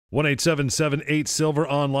1-877-8-SILVER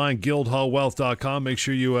online, guildhallwealth.com. Make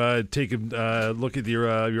sure you take a look at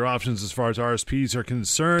your options as far as RSPs are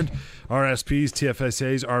concerned. RSPs,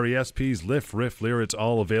 TFSAs, RESPs, LIF, RIF, LIR, it's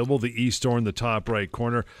all available. The e-store in the top right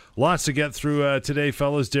corner. Lots to get through today,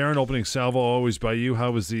 fellas. Darren, opening salvo always by you.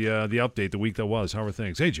 How was the update, the week that was? How are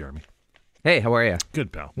things? Hey, Jeremy. Hey, how are you?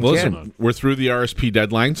 Good, pal. Well, listen, we're through the RSP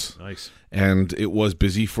deadlines. Nice. And it was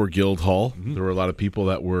busy for Guildhall. Mm-hmm. There were a lot of people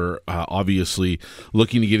that were obviously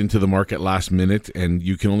looking to get into the market last minute, and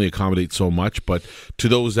you can only accommodate so much. But to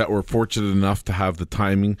those that were fortunate enough to have the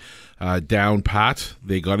timing down pat,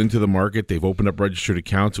 they got into the market. They've opened up registered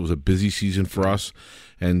accounts. It was a busy season for us.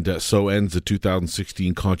 And so ends the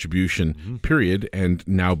 2016 contribution period, and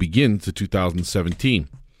now begins the 2017.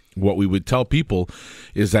 What we would tell people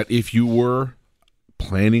is that if you were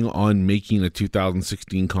planning on making a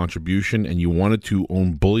 2016 contribution and you wanted to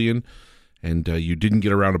own bullion and you didn't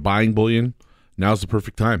get around to buying bullion, now's the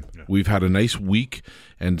perfect time. Yeah. We've had a nice week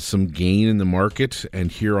and some gain in the market,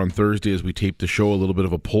 and here on Thursday as we tape the show, a little bit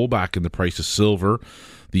of a pullback in the price of silver.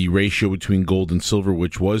 The ratio between gold and silver,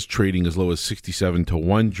 which was trading as low as 67 to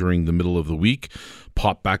 1 during the middle of the week,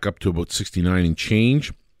 popped back up to about 69 and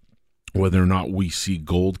change. Whether or not we see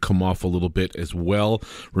gold come off a little bit as well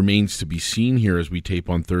remains to be seen here as we tape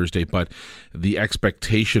on Thursday. But the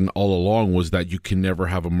expectation all along was that you can never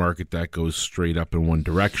have a market that goes straight up in one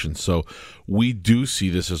direction. So we do see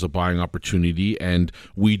this as a buying opportunity, and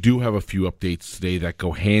we do have a few updates today that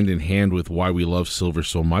go hand in hand with why we love silver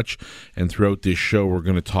so much. And throughout this show, we're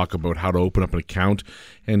going to talk about how to open up an account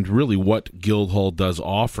and really what Guildhall does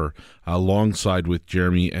offer, alongside with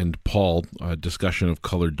Jeremy and Paul, a discussion of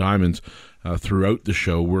colored diamonds. Throughout the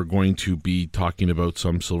show, we're going to be talking about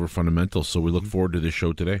some silver fundamentals, so we look forward to this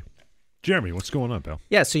show today. Jeremy, what's going on, pal?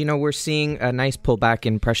 Yeah, so, we're seeing a nice pullback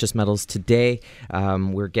in precious metals today.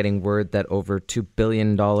 We're getting word that over $2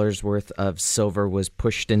 billion worth of silver was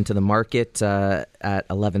pushed into the market at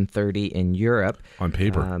 11:30 in Europe. On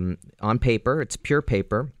paper. On paper. It's pure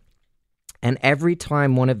paper. And every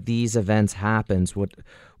time one of these events happens,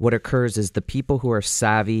 what occurs is the people who are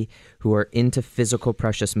savvy, who are into physical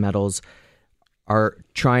precious metals, are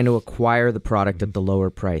trying to acquire the product at the lower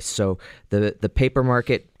price. So the paper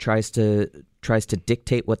market tries to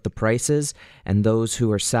dictate what the price is, and those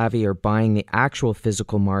who are savvy are buying the actual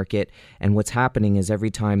physical market. And what's happening is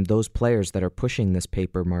every time those players that are pushing this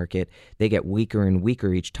paper market, they get weaker and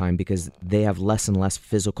weaker each time because they have less and less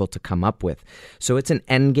physical to come up with. So it's an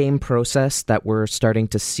end game process that we're starting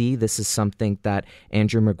to see. This is something that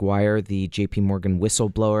Andrew Maguire, the JP Morgan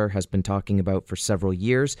whistleblower, has been talking about for several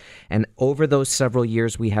years. And over those several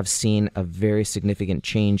years, we have seen a very significant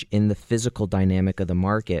change in the physical dynamic of the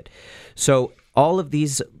market. So all of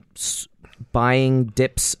these buying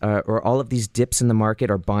dips or all of these dips in the market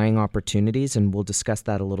are buying opportunities, and we'll discuss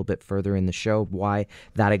that a little bit further in the show, why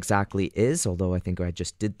that exactly is, although I think I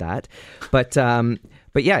just did that. But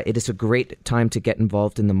yeah, it is a great time to get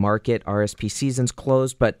involved in the market. RSP season's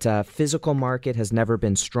closed, but physical market has never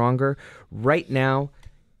been stronger. Right now,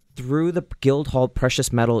 through the Guildhall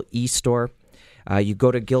Precious Metal e-store, you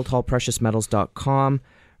go to guildhallpreciousmetals.com.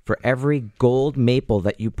 For every gold maple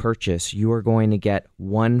that you purchase, you are going to get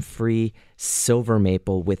one free silver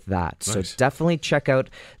maple with that. Nice. So definitely check out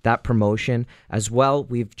that promotion. As well,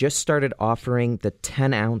 we've just started offering the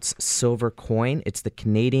 10-ounce silver coin. It's the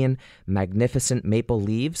Canadian Magnificent Maple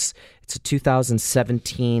Leaves. It's a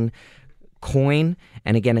 2017 coin,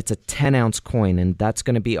 and again, it's a 10-ounce coin, and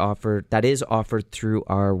that is offered through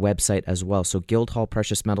our website as well. So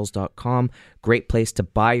guildhallpreciousmetals.com, great place to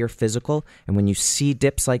buy your physical, and when you see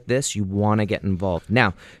dips like this, you want to get involved.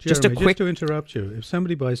 Now, Jeremy, just to interrupt you, if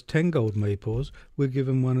somebody buys 10 gold maples, we'll give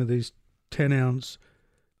them one of these 10-ounce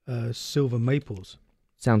silver maples.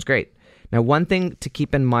 Sounds great. Now, one thing to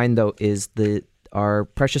keep in mind, though, is our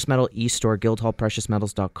precious metal e-store,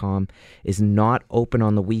 guildhallpreciousmetals.com, is not open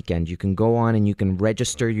on the weekend. You can go on and you can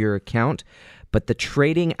register your account, but the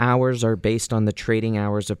trading hours are based on the trading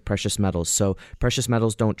hours of precious metals. So precious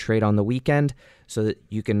metals don't trade on the weekend, so that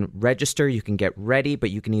you can register, you can get ready,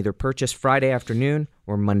 but you can either purchase Friday afternoon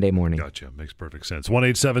or Monday morning. Gotcha. Makes perfect sense.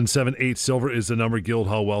 1-877-8-SILVER is the number,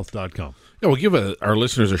 guildhallwealth.com. Yeah, we'll give our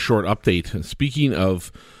listeners a short update. Speaking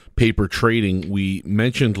of paper trading, we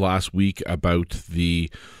mentioned last week about the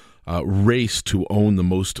race to own the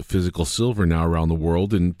most physical silver now around the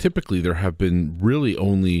world, and typically there have been really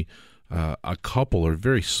only a couple or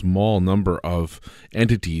very small number of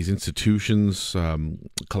entities, institutions,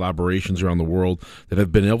 collaborations around the world that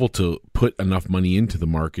have been able to put enough money into the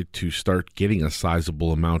market to start getting a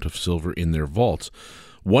sizable amount of silver in their vaults.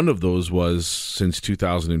 One of those was, since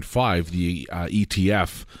 2005, the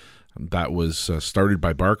ETF that was started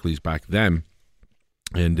by Barclays back then.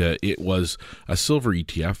 And it was a silver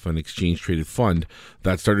ETF, an exchange-traded fund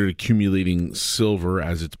that started accumulating silver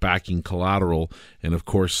as its backing collateral. And, of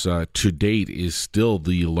course, to date is still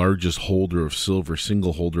the largest holder of silver,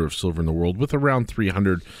 single holder of silver in the world, with around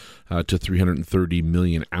 300 to 330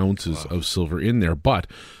 million ounces of silver in there. But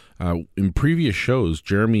in previous shows,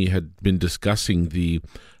 Jeremy had been discussing the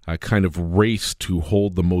kind of race to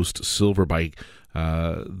hold the most silver by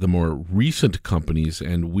the more recent companies,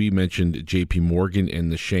 and we mentioned JP Morgan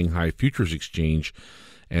and the Shanghai Futures Exchange,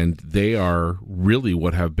 and they are really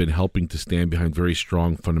what have been helping to stand behind very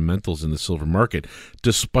strong fundamentals in the silver market,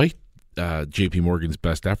 despite JP Morgan's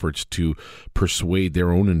best efforts to persuade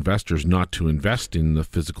their own investors not to invest in the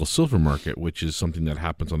physical silver market, which is something that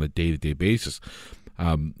happens on a day-to-day basis.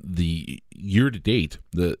 The year to date,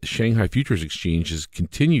 the Shanghai Futures Exchange has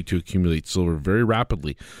continued to accumulate silver very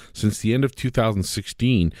rapidly. Since the end of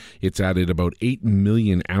 2016, it's added about 8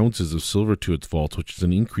 million ounces of silver to its vaults, which is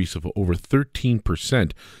an increase of over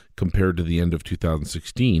 13% compared to the end of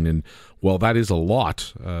 2016. And while that is a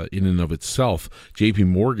lot in and of itself, JP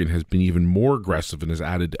Morgan has been even more aggressive and has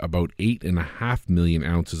added about 8.5 million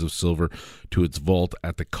ounces of silver to its vault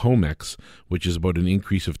at the COMEX, which is about an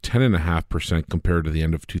increase of 10.5% compared to the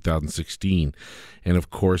end of 2016. And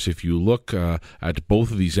of course, if you look at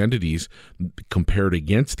both of these entities compared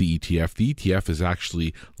against the ETF has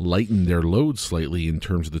actually lightened their load slightly in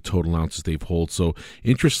terms of the total ounces they've held. So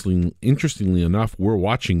interestingly enough, we're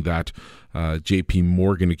watching that JP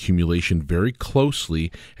Morgan accumulation very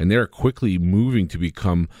closely, and they're quickly moving to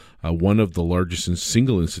become one of the largest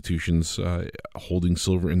single institutions holding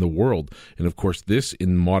silver in the world. And of course, this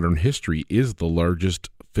in modern history is the largest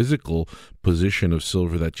physical position of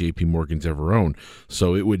silver that JP Morgan's ever owned.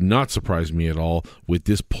 So it would not surprise me at all with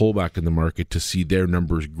this pullback in the market to see their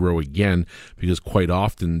numbers grow again, because quite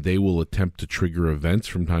often they will attempt to trigger events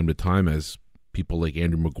from time to time, as people like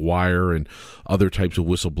Andrew Maguire and other types of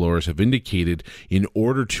whistleblowers have indicated, in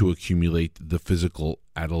order to accumulate the physical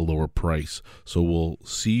at a lower price. So we'll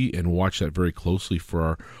see and watch that very closely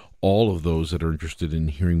for all of those that are interested in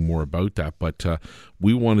hearing more about that. But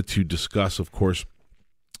we wanted to discuss, of course,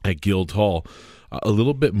 at Guildhall a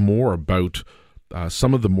little bit more about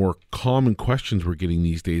some of the more common questions we're getting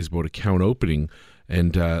these days about account opening.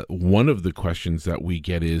 And one of the questions that we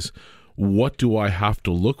get is, what do I have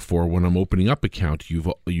to look for when I'm opening up account?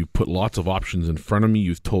 You've put lots of options in front of me.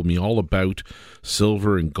 You've told me all about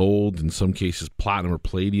silver and gold, in some cases platinum or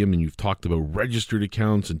palladium, and you've talked about registered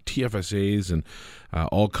accounts and TFSAs and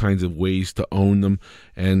all kinds of ways to own them.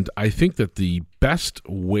 And I think that the best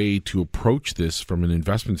way to approach this from an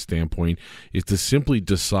investment standpoint is to simply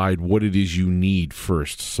decide what it is you need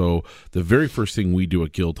first. So the very first thing we do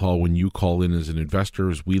at Guildhall when you call in as an investor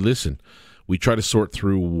is we listen. We try to sort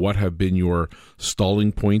through what have been your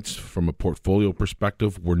stalling points from a portfolio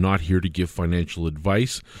perspective. We're not here to give financial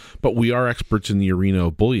advice, but we are experts in the arena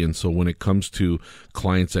of bullion. So when it comes to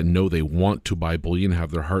clients that know they want to buy bullion,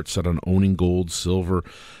 have their heart set on owning gold, silver,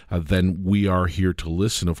 then we are here to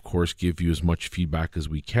listen, of course, give you as much feedback as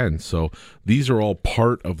we can. So these are all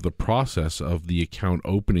part of the process of the account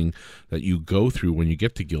opening that you go through when you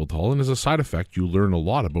get to Guildhall. And as a side effect, you learn a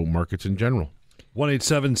lot about markets in general.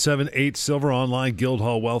 1-877-8-SILVER, online,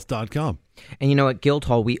 guildhallwealth.com. And you know, at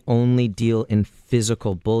Guildhall, we only deal in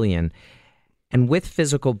physical bullion. And with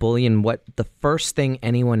physical bullion, what the first thing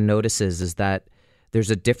anyone notices is that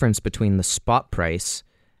there's a difference between the spot price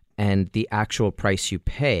and the actual price you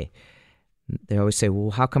pay. They always say,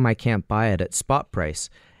 well, how come I can't buy it at spot price?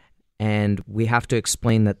 And we have to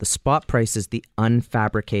explain that the spot price is the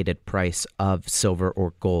unfabricated price of silver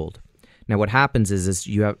or gold. Now, what happens is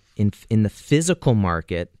you have in the physical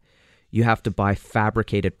market, you have to buy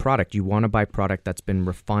fabricated product. You want to buy product that's been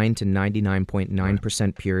refined to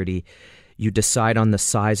 99.9% purity. You decide on the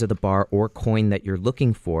size of the bar or coin that you're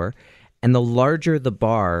looking for, and the larger the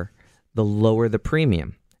bar, the lower the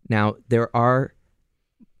premium. Now, there are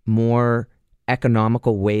more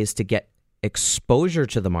economical ways to get exposure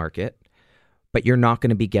to the market, but you're not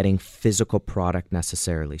going to be getting physical product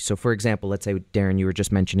necessarily. So, for example, let's say, Darren, you were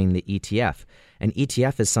just mentioning the ETF. An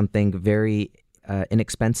ETF is something very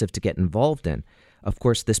inexpensive to get involved in. Of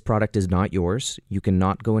course, this product is not yours. You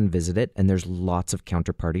cannot go and visit it, and there's lots of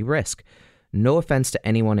counterparty risk. No offense to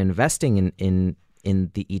anyone investing in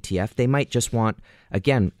the ETF. They might just want,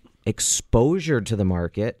 again, exposure to the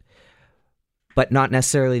market, but not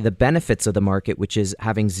necessarily the benefits of the market, which is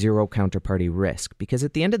having zero counterparty risk. Because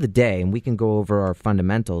at the end of the day, and we can go over our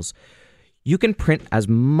fundamentals, you can print as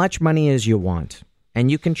much money as you want, and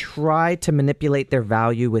you can try to manipulate their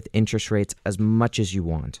value with interest rates as much as you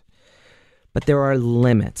want. But there are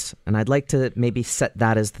limits, and I'd like to maybe set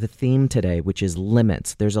that as the theme today, which is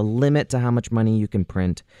limits. There's a limit to how much money you can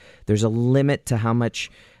print. There's a limit to how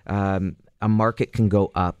much a market can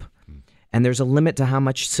go up, and there's a limit to how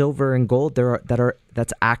much silver and gold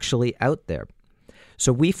that's actually out there.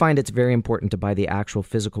 So we find it's very important to buy the actual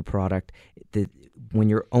physical product. When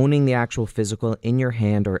you're owning the actual physical in your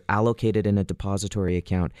hand or allocated in a depository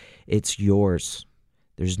account, it's yours.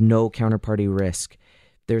 There's no counterparty risk.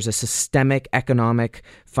 There's a systemic economic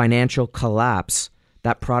financial collapse,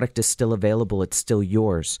 that product is still available. It's still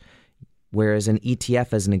yours. Whereas an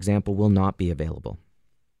ETF, as an example, will not be available.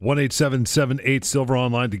 1-877-8-SILVER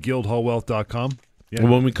online to guildhallwealth.com. Yeah.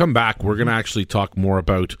 When we come back, we're going to actually talk more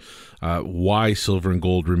about why silver and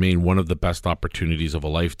gold remain one of the best opportunities of a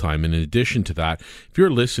lifetime. And in addition to that, if you're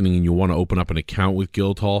listening and you want to open up an account with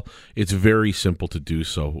Guildhall, it's very simple to do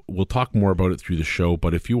so. We'll talk more about it through the show,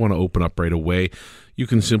 but if you want to open up right away, you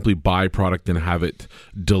can simply buy product and have it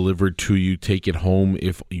delivered to you, take it home.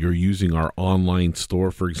 If you're using our online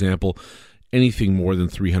store, for example, anything more than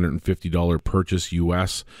 $350 purchase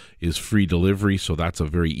US is free delivery, so that's a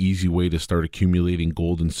very easy way to start accumulating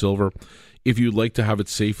gold and silver. If you'd like to have it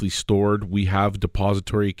safely stored, we have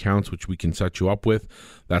depository accounts which we can set you up with.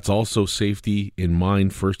 That's also safety in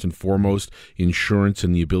mind, first and foremost, insurance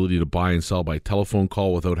and the ability to buy and sell by telephone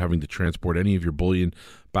call without having to transport any of your bullion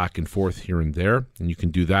back and forth here and there. And you can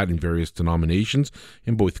do that in various denominations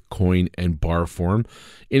in both coin and bar form.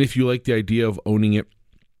 And if you like the idea of owning it,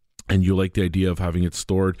 and you like the idea of having it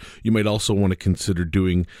stored, you might also want to consider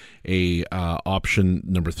doing a option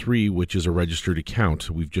number 3, which is a registered account.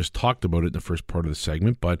 We've just talked about it in the first part of the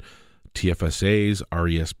segment, but TFSAs,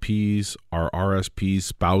 RESPs, RRSPs,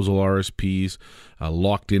 spousal RSPs,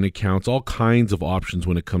 locked-in accounts, all kinds of options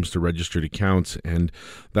when it comes to registered accounts, and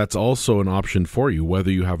that's also an option for you,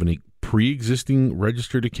 whether you have any pre-existing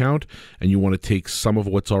registered account and you want to take some of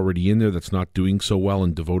what's already in there that's not doing so well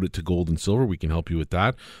and devote it to gold and silver, we can help you with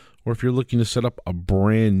that. Or if you're looking to set up a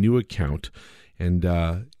brand new account, and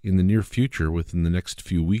in the near future, within the next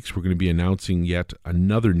few weeks, we're going to be announcing yet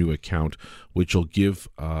another new account, which will give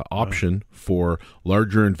option for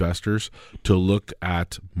larger investors to look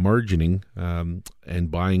at margining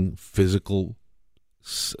and buying physical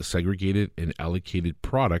segregated and allocated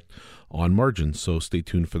product on margin. So stay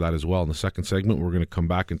tuned for that as well. In the second segment, we're going to come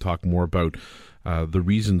back and talk more about the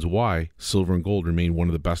reasons why silver and gold remain one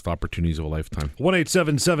of the best opportunities of a lifetime.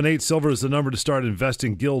 1-877-8-SILVER is the number to start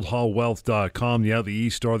investing. Guildhallwealth.com. Yeah, the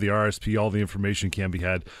e-store, the RSP, all the information can be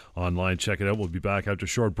had online. Check it out. We'll be back after a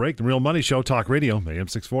short break. The Real Money Show, Talk Radio, AM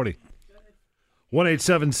 640.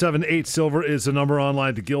 1-877-8-SILVER is the number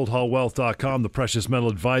online to guildhallwealth.com, the Precious Metal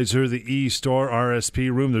Advisor, the e-store,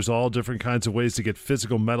 RSP room. There's all different kinds of ways to get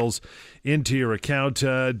physical metals into your account.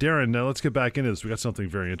 Darren, let's get back into this. We got something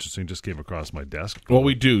very interesting just came across my desk. Well,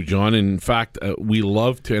 we do, John. In fact, we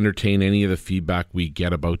love to entertain any of the feedback we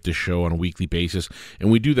get about this show on a weekly basis,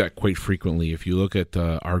 and we do that quite frequently. If you look at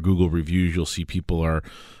our Google reviews, you'll see people are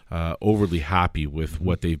overly happy with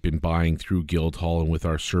what they've been buying through Guildhall and with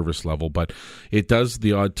our service level. But it does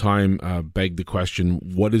the odd time beg the question,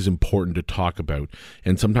 what is important to talk about?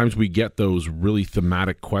 And sometimes we get those really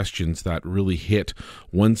thematic questions that really hit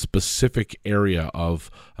one specific area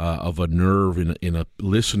of a nerve in a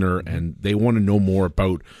listener, and they want to know more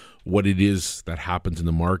about what it is that happens in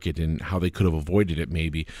the market and how they could have avoided it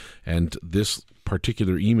maybe. And this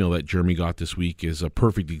particular email that Jeremy got this week is a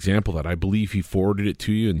perfect example that I believe he forwarded it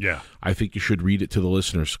to you, and yeah. I think you should read it to the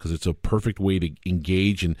listeners because it's a perfect way to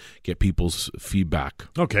engage and get people's feedback.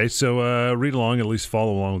 Okay, so read along, at least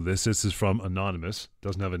follow along with this. This is from Anonymous.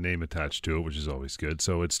 Doesn't have a name attached to it, which is always good.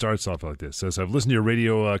 So it starts off like this. It says, I've listened to your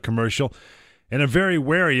radio commercial, and I'm very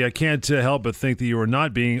wary. I can't help but think that you are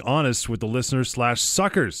not being honest with the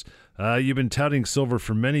listeners/suckers. You've been touting silver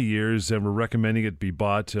for many years and were recommending it be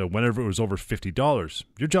bought whenever it was over $50.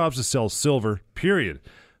 Your job's to sell silver, period.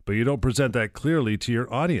 But you don't present that clearly to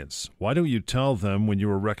your audience. Why don't you tell them when you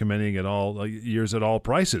were recommending it all years at all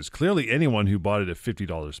prices? Clearly, anyone who bought it at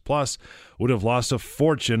 $50 plus would have lost a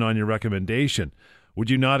fortune on your recommendation. Would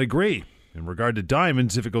you not agree? In regard to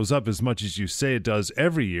diamonds, if it goes up as much as you say it does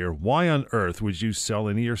every year, why on earth would you sell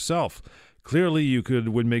any yourself? Clearly, you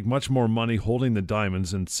would make much more money holding the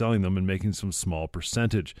diamonds and selling them and making some small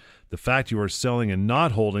percentage. The fact you are selling and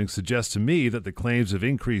not holding suggests to me that the claims of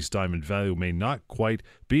increased diamond value may not quite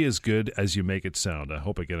be as good as you make it sound. I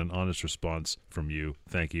hope I get an honest response from you.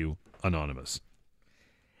 Thank you, Anonymous.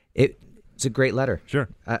 It's a great letter. Sure.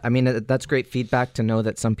 I mean, that's great feedback to know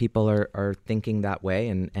that some people are thinking that way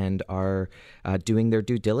and are doing their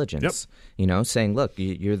due diligence. Yep. Saying, look,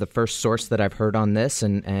 you're the first source that I've heard on this,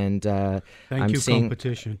 and I'm seeing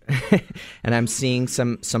competition. and I'm seeing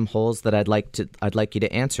some holes that I'd like you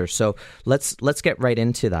to answer. So let's get right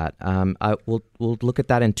into that. We'll look at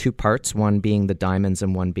that in two parts. One being the diamonds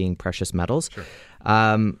and one being precious metals. Sure.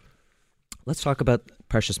 Let's talk about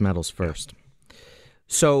precious metals first.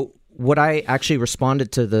 So what I actually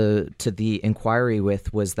responded to the inquiry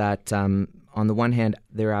with was that on the one hand,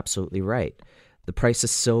 they're absolutely right. The price of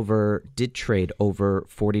silver did trade over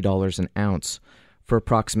 $40 an ounce for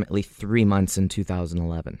approximately 3 months in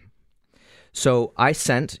 2011. So I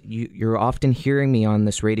you're often hearing me on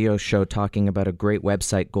this radio show talking about a great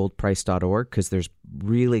website, goldprice.org, because there's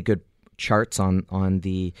really good charts on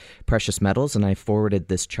the precious metals, and I forwarded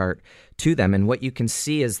this chart to them. And what you can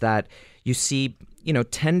see is that you see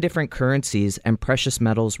 10 different currencies and precious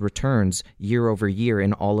metals returns year over year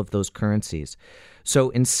in all of those currencies.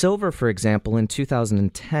 So in silver, for example, in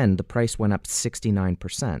 2010, the price went up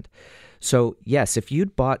 69%. So yes, if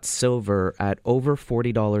you'd bought silver at over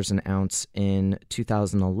 $40 an ounce in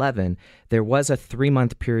 2011, there was a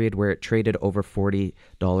 3-month period where it traded over $40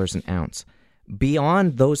 an ounce.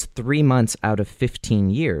 Beyond those 3 months out of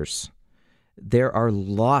 15 years, there are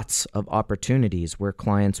lots of opportunities where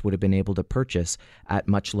clients would have been able to purchase at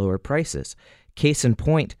much lower prices. Case in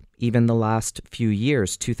point, even the last few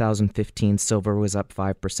years, 2015, silver was up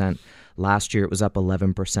 5%. Last year, it was up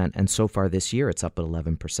 11%. And so far this year, it's up at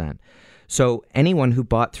 11%. So anyone who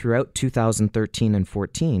bought throughout 2013 and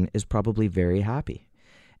 14 is probably very happy.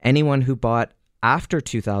 Anyone who bought after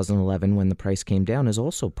 2011, when the price came down, is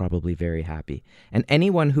also probably very happy. And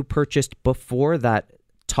anyone who purchased before that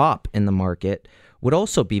top in the market would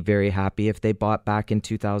also be very happy if they bought back in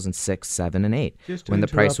 2006, 7, and 8, when the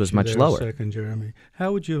price was much lower. Second, Jeremy,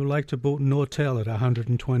 how would you have liked to bought Nortel at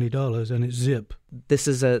 $120 and it's zip? This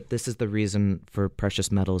is the reason for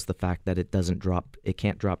precious metals, the fact that it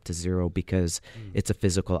can't drop to zero because it's a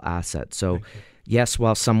physical asset. So yes,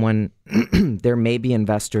 while there may be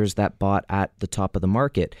investors that bought at the top of the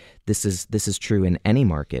market, this is true in any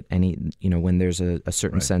market. When there's a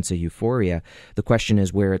certain sense of euphoria, the question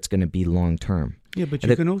is where it's going to be long term. Yeah, but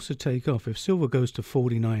you can also take off. If silver goes to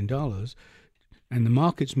 $49 and the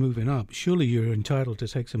market's moving up, surely you're entitled to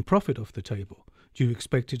take some profit off the table. Do you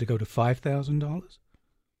expect it to go to $5,000?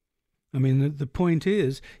 I mean, the point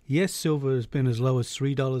is, yes, silver has been as low as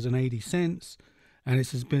 $3.80, and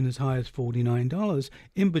it has been as high as $49.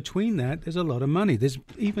 In between that, there's a lot of money.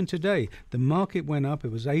 Even today, the market went up.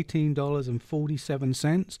 It was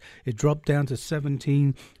 $18.47. It dropped down to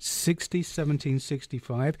 $17.60,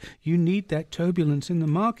 $17.65. You need that turbulence in the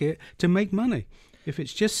market to make money. If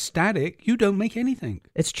it's just static, you don't make anything.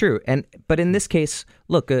 It's true. But in this case,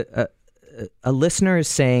 look, a listener is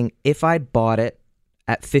saying, if I'd bought it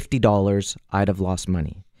at $50, I'd have lost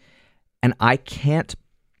money. And I cannot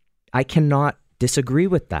disagree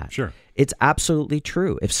with that. Sure. It's absolutely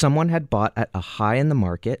true. If someone had bought at a high in the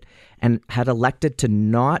market and had elected to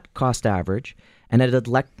not cost average and had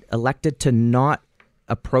elected to not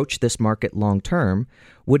approach this market long term,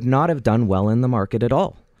 would not have done well in the market at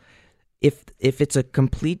all. If it's a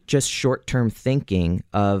complete just short term thinking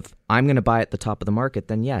of I'm going to buy at the top of the market,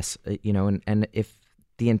 then yes, and if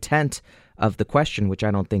the intent of the question, which I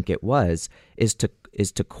don't think it was, is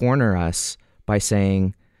to corner us by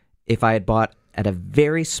saying, if I had bought at a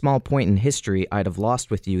very small point in history, I'd have lost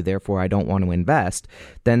with you, therefore I don't want to invest,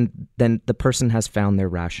 then the person has found their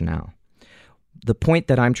rationale. The point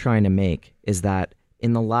that I'm trying to make is that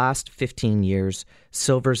in the last 15 years,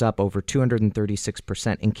 silver's up over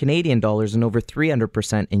 236% in Canadian dollars and over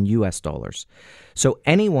 300% in US dollars. So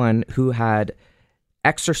anyone who had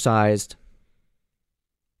exercised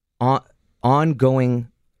ongoing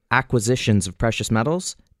acquisitions of precious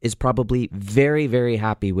metals is probably very, very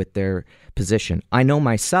happy with their position. I know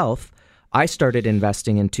myself, I started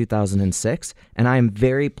investing in 2006, and I am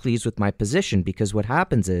very pleased with my position because what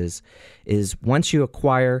happens is once you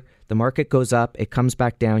acquire, the market goes up, it comes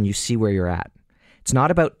back down, you see where you're at. It's not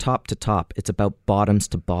about top to top, it's about bottoms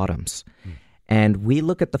to bottoms. And we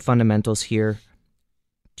look at the fundamentals here.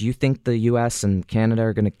 Do you think the US and Canada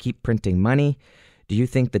are going to keep printing money? Do you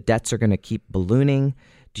think the debts are going to keep ballooning?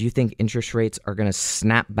 Do you think interest rates are going to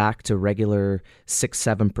snap back to regular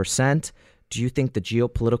 6-7%? Do you think the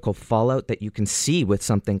geopolitical fallout that you can see with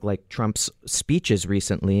something like Trump's speeches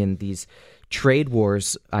recently and these trade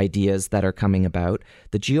wars ideas that are coming about,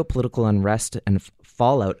 the geopolitical unrest and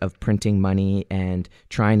fallout of printing money and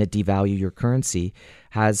trying to devalue your currency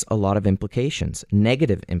has a lot of implications,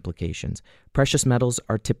 negative implications. Precious metals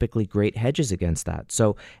are typically great hedges against that.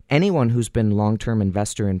 So anyone who's been long-term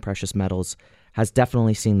investor in precious metals has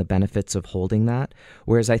definitely seen the benefits of holding that,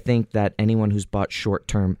 whereas I think that anyone who's bought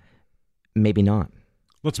short-term, maybe not.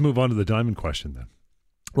 Let's move on to the diamond question then.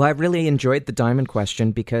 Well, I really enjoyed the diamond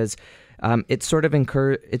question because it sort of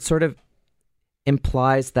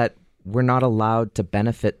implies that we're not allowed to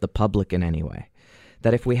benefit the public in any way.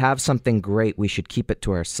 That if we have something great, we should keep it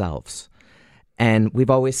to ourselves. And we've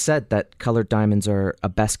always said that colored diamonds are a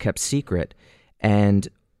best-kept secret. And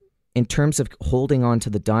in terms of holding on to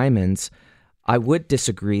the diamonds, I would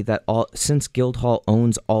disagree that since Guildhall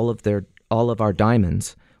owns all of our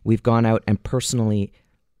diamonds, we've gone out and personally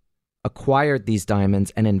acquired these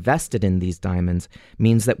diamonds and invested in these diamonds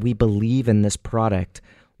means that we believe in this product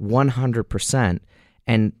 100%.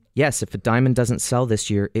 And yes, if a diamond doesn't sell this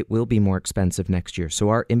year, it will be more expensive next year. So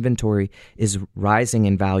our inventory is rising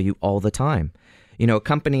in value all the time. You know, a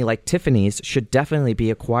company like Tiffany's should definitely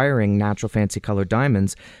be acquiring natural fancy colored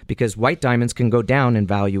diamonds because white diamonds can go down in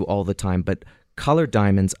value all the time, but colored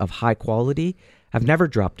diamonds of high quality have never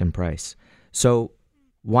dropped in price. So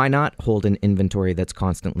why not hold an inventory that's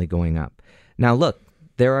constantly going up? Now, look,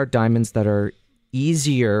 there are diamonds that are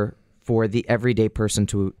easier for the everyday person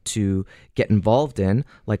to get involved in,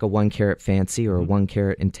 like a 1 carat fancy or a 1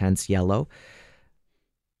 carat intense yellow.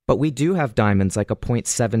 But we do have diamonds like a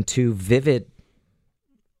 0.72 vivid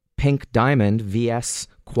pink diamond, VS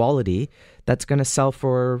quality, that's going to sell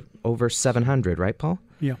for over $700, right, Paul?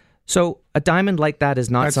 Yeah. So a diamond like that is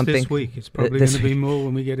not That's something... this week. It's probably going to be more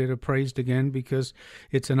when we get it appraised again because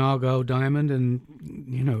it's an Argyle diamond and,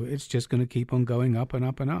 you know, it's just going to keep on going up and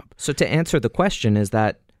up and up. So to answer the question is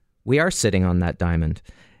that we are sitting on that diamond.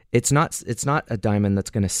 It's not a diamond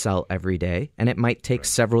that's going to sell every day, and it might take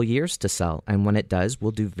several years to sell. And when it does,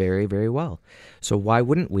 we'll do very, very well. So why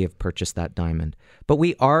wouldn't we have purchased that diamond? But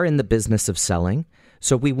we are in the business of selling.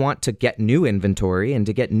 So we want to get new inventory, and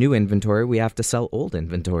to get new inventory, we have to sell old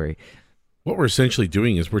inventory. What we're essentially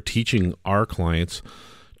doing is we're teaching our clients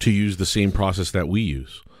to use the same process that we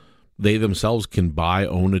use. They themselves can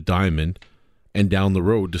own a diamond, and down the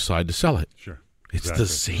road decide to sell it. Sure. It's the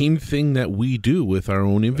same thing that we do with our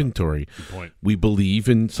own inventory. Good point. We believe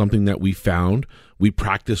in something that we found. We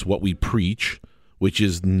practice what we preach, which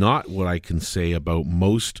is not what I can say about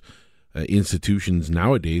most institutions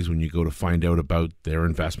nowadays. When you go to find out about their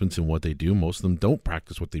investments and what they do, most of them don't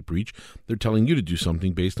practice what they preach. They're telling you to do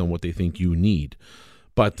something based on what they think you need.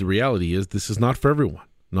 But the reality is this is not for everyone.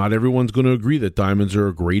 Not everyone's going to agree that diamonds are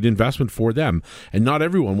a great investment for them. And not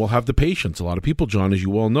everyone will have the patience. A lot of people, John, as you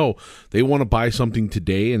well know, they want to buy something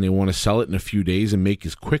today and they want to sell it in a few days and make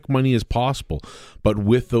as quick money as possible. But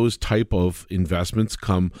with those type of investments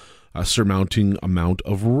come a surmounting amount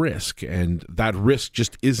of risk. And that risk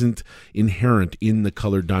just isn't inherent in the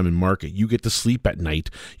colored diamond market. You get to sleep at night.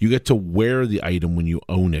 You get to wear the item when you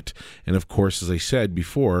own it. And of course, as I said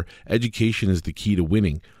before, education is the key to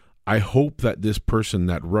winning. I hope that this person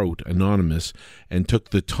that wrote, anonymous, and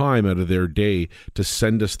took the time out of their day to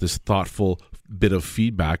send us this thoughtful bit of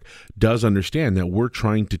feedback does understand that we're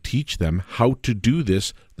trying to teach them how to do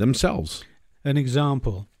this themselves. An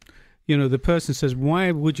example, you know, the person says,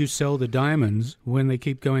 why would you sell the diamonds when they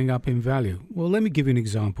keep going up in value? Well, let me give you an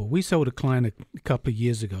example. We sold a client a couple of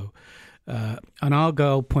years ago an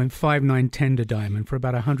Argyle 0.59 tender diamond for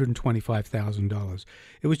about $125,000.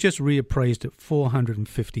 It was just reappraised at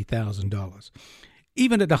 $450,000.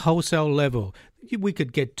 Even at the wholesale level, we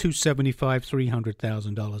could get $275,000,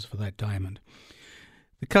 $300,000 for that diamond.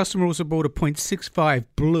 The customer also bought a 0.65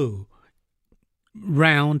 blue,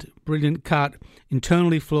 round, brilliant cut,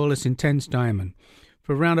 internally flawless, intense diamond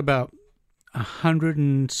for around about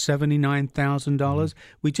 $179,000.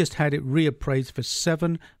 We just had it reappraised for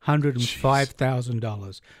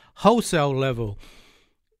 $705,000. Wholesale level,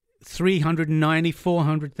 $390,000,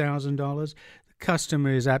 $400,000. The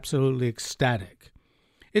customer is absolutely ecstatic.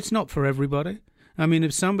 It's not for everybody. I mean,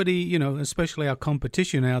 if somebody, you know, especially our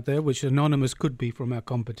competition out there, which Anonymous could be from our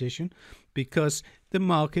competition, because the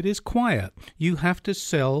market is quiet. You have to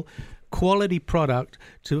sell quality product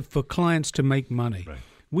for clients to make money. Right.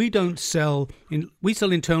 We don't sell, we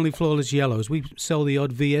sell internally flawless yellows. We sell the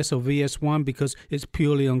odd VS or VS1 because it's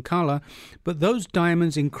purely on color. But those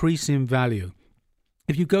diamonds increase in value.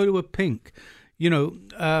 If you go to a pink, you know,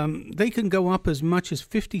 they can go up as much as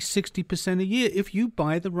 50, 60% a year if you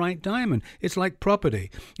buy the right diamond. It's like property.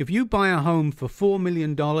 If you buy a home for $4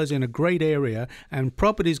 million in a great area and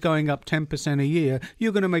property's going up 10% a year,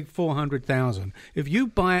 you're going to make $400,000. If you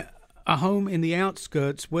buy a home in the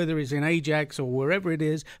outskirts, whether it's in Ajax or wherever it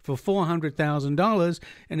is, for $400,000,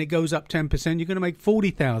 and it goes up 10%, you're going to make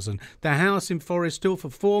 $40,000. The house in Forest Hill for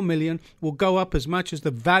 $4 million will go up as much as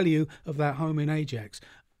the value of that home in Ajax.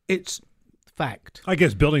 It's fact. I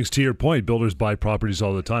guess buildings, to your point, builders buy properties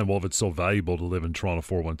all the time. Well, if it's so valuable to live in Toronto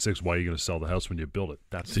 416, why are you going to sell the house when you build it?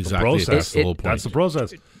 That's the process. That's the whole point. That's the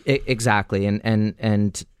process. Exactly.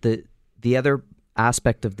 And the other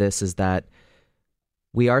aspect of this is that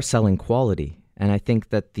we are selling quality. And I think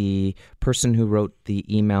that the person who wrote the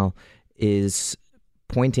email is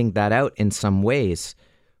pointing that out in some ways.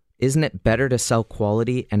 Isn't it better to sell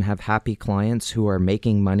quality and have happy clients who are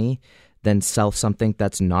making money than sell something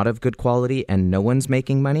that's not of good quality and no one's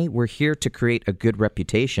making money? We're here to create a good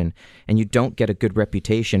reputation, and you don't get a good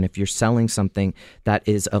reputation if you're selling something that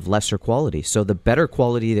is of lesser quality. So the better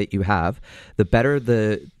quality that you have, the better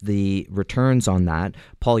the returns on that.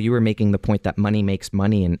 Paul, you were making the point that money makes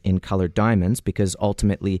money in colored diamonds, because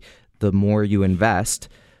ultimately the more you invest,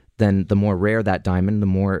 then the more rare that diamond, the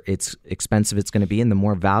more it's expensive it's going to be, and the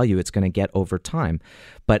more value it's going to get over time.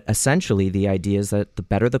 But essentially, the idea is that the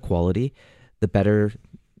better the quality, the better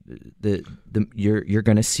you're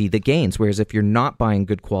going to see the gains. Whereas if you're not buying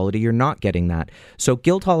good quality, you're not getting that. So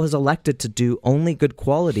Guildhall has elected to do only good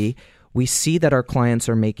quality. We see that our clients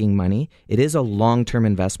are making money. It is a long-term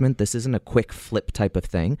investment. This isn't a quick flip type of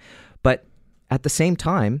thing. But at the same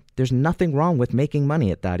time, there's nothing wrong with making money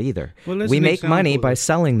at that either. Well, we make money by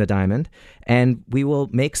selling the diamond, and we will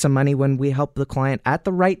make some money when we help the client at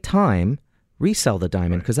the right time resell the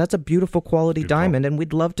diamond, because that's a beautiful quality diamond, and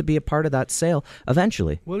we'd love to be a part of that sale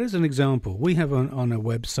eventually. Well, as an example, we have on a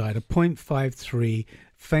website a 0.53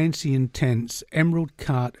 fancy intense emerald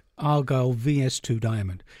cut Argyle VS2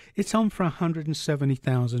 diamond. It's on for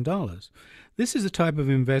 $170,000. This is the type of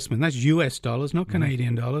investment. That's US dollars, not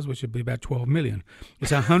Canadian dollars, which would be about $12 million.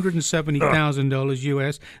 It's $170,000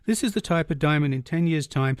 US. This is the type of diamond in 10 years'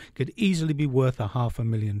 time could easily be worth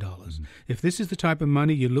 $500,000. If this is the type of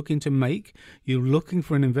money you're looking to make, you're looking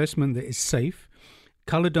for an investment that is safe.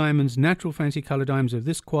 Color diamonds, natural fancy color diamonds of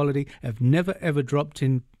this quality have never ever dropped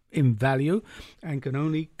in value and can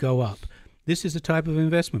only go up. This is the type of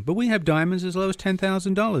investment. But we have diamonds as low as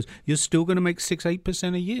 $10,000. You're still going to make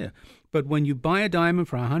 6-8% a year. But when you buy a diamond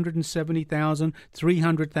for $170,000, $300,000,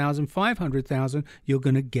 $500,000, you're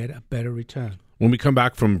going to get a better return. When we come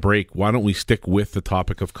back from break, why don't we stick with the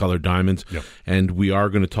topic of colored diamonds? Yep. And we are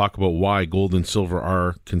going to talk about why gold and silver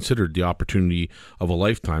are considered the opportunity of a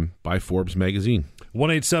lifetime by Forbes magazine.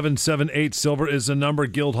 1-877-8-SILVER is the number.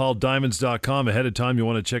 GuildhallDiamonds.com. Ahead of time, you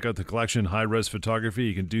want to check out the collection, high-res photography.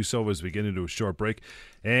 You can do so as we get into a short break.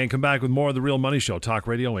 And come back with more of The Real Money Show. Talk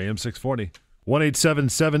Radio, AM 640.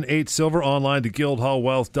 1-877-8-SILVER, online to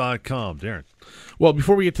GuildhallWealth.com. Darren. Well,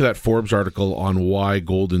 before we get to that Forbes article on why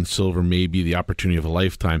gold and silver may be the opportunity of a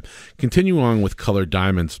lifetime, continue on with colored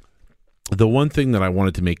diamonds. The one thing that I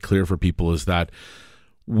wanted to make clear for people is that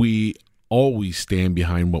we always stand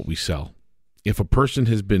behind what we sell. If a person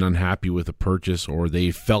has been unhappy with a purchase, or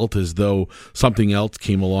they felt as though something else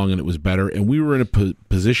came along and it was better, and we were in a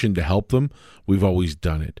position to help them, we've always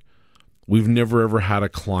done it. We've never ever had a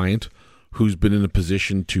client who's been in a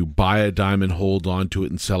position to buy a diamond, hold on to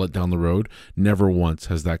it, and sell it down the road. Never once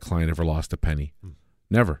has that client ever lost a penny.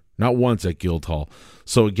 Never. Not once at Guildhall.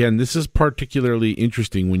 So again, this is particularly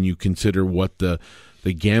interesting when you consider what the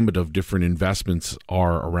gamut of different investments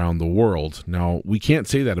are around the world. Now, we can't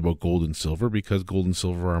say that about gold and silver because gold and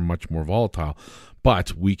silver are much more volatile.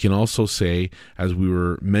 But we can also say, as we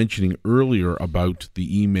were mentioning earlier about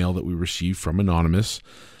the email that we received from Anonymous,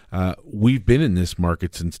 we've been in this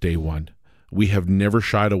market since day one. We have never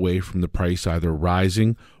shied away from the price either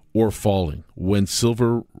rising or falling. When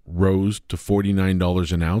silver rose to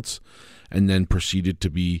 $49 an ounce and then proceeded to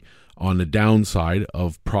be on the downside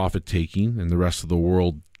of profit taking, and the rest of the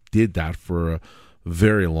world did that for a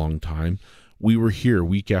very long time, we were here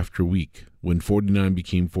week after week. When 49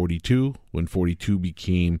 became 42, when 42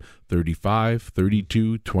 became 35,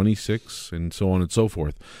 32, 26, and so on and so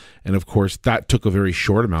forth. And of course, that took a very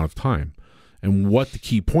short amount of time. And what the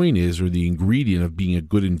key point is, or the ingredient of being a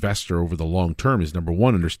good investor over the long term, is number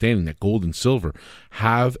one, understanding that gold and silver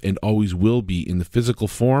have and always will be, in the physical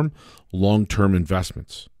form, long-term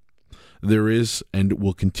investments. There is and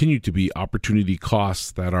will continue to be opportunity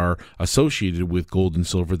costs that are associated with gold and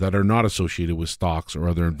silver that are not associated with stocks or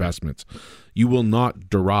other investments. You will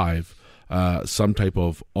not derive some type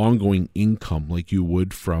of ongoing income like you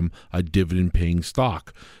would from a dividend-paying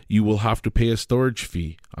stock. You will have to pay a storage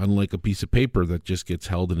fee. Unlike a piece of paper that just gets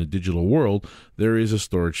held in a digital world, there is a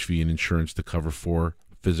storage fee and insurance to cover for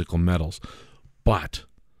physical metals. But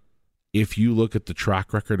if you look at the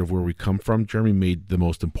track record of where we come from, Jeremy made the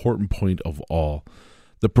most important point of all.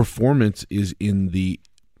 The performance is in the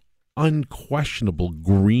unquestionable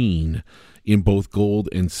green in both gold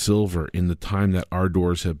and silver in the time that our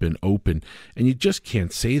doors have been open. And you just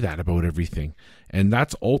can't say that about everything. And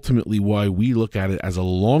that's ultimately why we look at it as a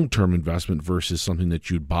long-term investment versus something that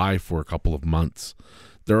you'd buy for a couple of months.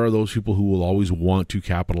 There are those people who will always want to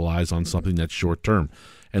capitalize on something that's short-term.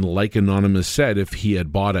 And like Anonymous said, if he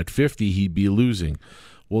had bought at 50, he'd be losing.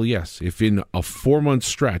 Well, yes, if in a 4-month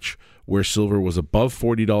stretch where silver was above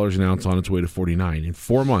 $40 an ounce on its way to 49, in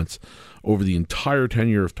 4 months, over the entire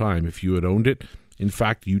tenure of time, if you had owned it, in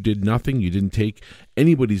fact, you did nothing, you didn't take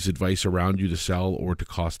anybody's advice around you to sell or to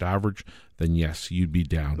cost average, then yes, you'd be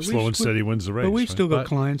down. Slow and steady wins the race. But we've still got But-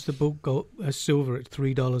 clients that bought gold, silver at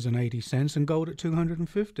 $3.80 and gold at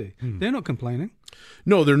 $250. They're not complaining.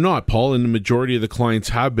 No, they're not, Paul, and the majority of the clients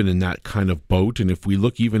have been in that kind of boat. And if we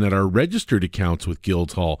look even at our registered accounts with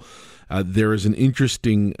Guildhall, there is an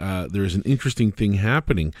interesting thing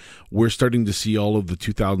happening. We're starting to see all of the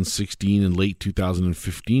 2016 and late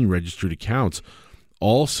 2015 registered accounts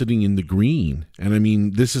all sitting in the green. And I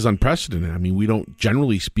mean, this is unprecedented. I mean, we don't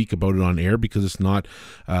generally speak about it on air because it's not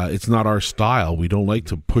our style. We don't like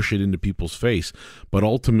to push it into people's face. But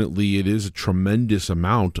ultimately, it is a tremendous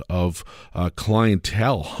amount of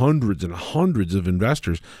clientele, hundreds and hundreds of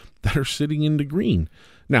investors that are sitting in the green.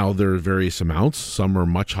 Now, there are various amounts. Some are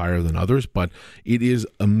much higher than others, but it is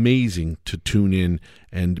amazing to tune in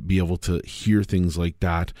and be able to hear things like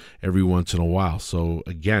that every once in a while. So,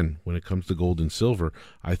 again, when it comes to gold and silver,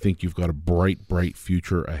 I think you've got a bright, bright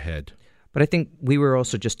future ahead. But I think we were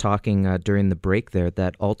also just talking during the break there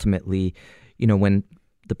that ultimately, you know, when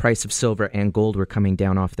the price of silver and gold were coming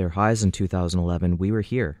down off their highs in 2011, we were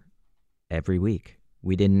here every week.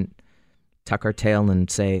 We didn't tuck our tail and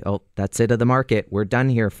say, oh, that's it of the market. We're done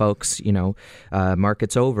here, folks. You know,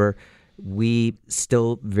 market's over. We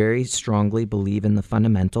still very strongly believe in the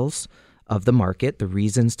fundamentals of the market, the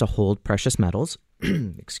reasons to hold precious metals,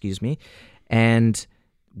 excuse me, and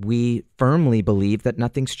we firmly believe that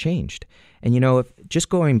nothing's changed. And, you know, if just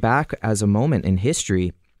going back as a moment in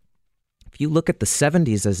history, if you look at the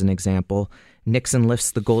 70s as an example, Nixon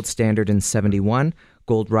lifts the gold standard in 71.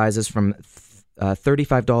 Gold rises from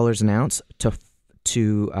 $35 an ounce to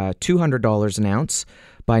 $200 an ounce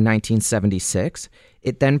by 1976.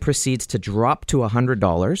 It then proceeds to drop to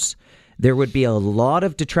 $100. There would be a lot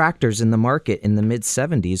of detractors in the market in the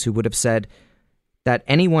mid-70s who would have said that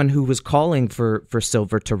anyone who was calling for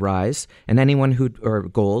silver to rise and or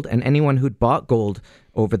gold and anyone who'd bought gold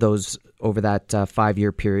over that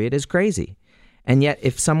 5-year period is crazy. And yet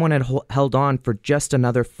if someone had held on for just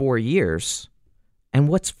another 4 years, and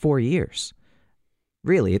what's 4 years?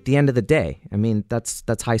 Really, at the end of the day, I mean, that's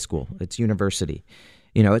high school. It's university.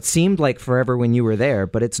 You know, it seemed like forever when you were there,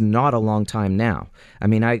 but it's not a long time now. I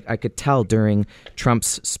mean, I could tell during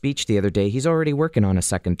Trump's speech the other day, he's already working on a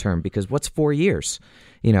second term because what's 4 years?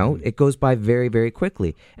 You know, it goes by very, very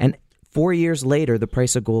quickly. And 4 years later, the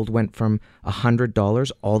price of gold went from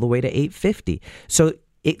 $100 all the way to $850. So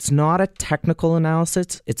it's not a technical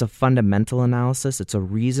analysis. It's a fundamental analysis. It's a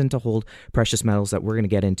reason to hold precious metals that we're going to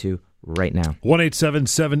get into right now.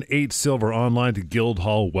 1-877-8-SILVER, online to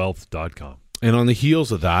guildhallwealth.com. And on the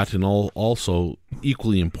heels of that, and also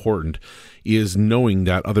equally important, is knowing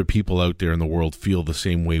that other people out there in the world feel the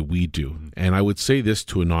same way we do. And I would say this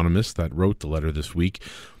to Anonymous that wrote the letter this week.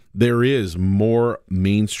 There is more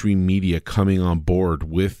mainstream media coming on board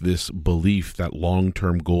with this belief that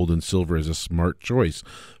long-term gold and silver is a smart choice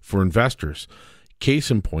for investors.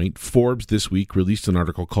 Case in point, Forbes this week released an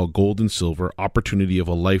article called Gold and Silver, Opportunity of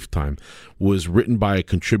a Lifetime. Was written by a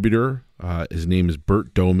contributor. His name is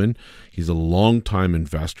Bert Doman. He's a longtime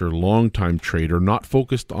investor, longtime trader, not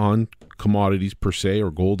focused on commodities per se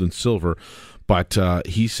or gold and silver. But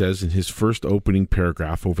he says in his first opening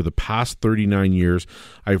paragraph, over the past 39 years,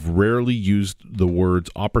 I've rarely used the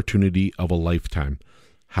words opportunity of a lifetime.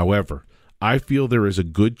 However, I feel there is a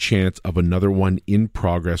good chance of another one in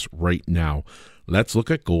progress right now. Let's look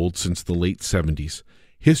at gold since the late 70s.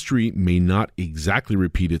 History may not exactly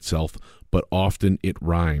repeat itself, but often it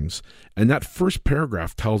rhymes. And that first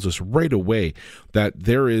paragraph tells us right away that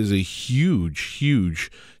there is a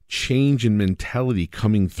huge change in mentality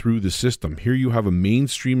coming through the system. Here you have a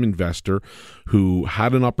mainstream investor who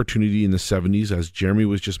had an opportunity in the 70s, as Jeremy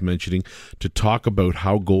was just mentioning, to talk about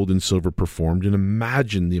how gold and silver performed, and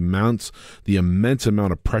imagine the immense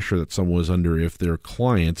amount of pressure that someone was under if their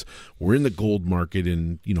clients were in the gold market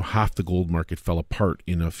and, you know, half the gold market fell apart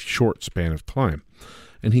in a short span of time.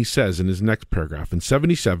 And he says in his next paragraph, in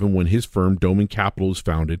 77, when his firm, Doman Capital, was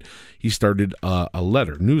founded, he started a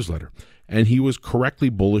newsletter. And he was correctly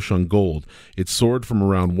bullish on gold. It soared from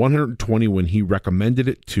around 120 when he recommended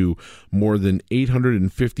it to more than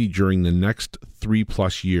 850 during the next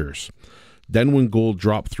 3+ years. Then when gold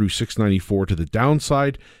dropped through 694 to the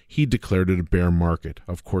downside, he declared it a bear market.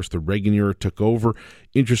 Of course, the Reagan era took over.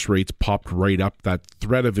 Interest rates popped right up. That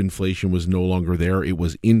threat of inflation was no longer there. It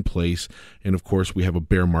was in place. And of course, we have a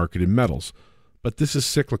bear market in metals. But this is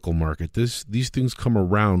cyclical market. These things come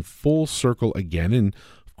around full circle again. And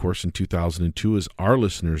of course, in 2002, as our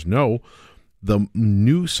listeners know, the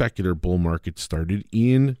new secular bull market started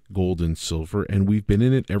in gold and silver, and we've been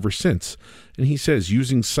in it ever since. And he says,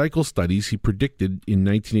 using cycle studies, he predicted in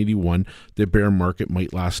 1981 the bear market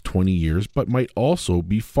might last 20 years, but might also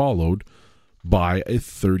be followed by a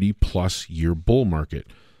 30+ year bull market.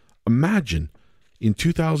 Imagine in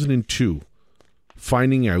 2002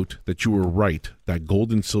 finding out that you were right, that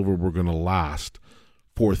gold and silver were going to last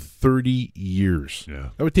for 30 years. Yeah.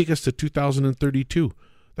 That would take us to 2032.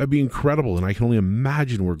 That'd be incredible, and I can only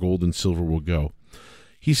imagine where gold and silver will go.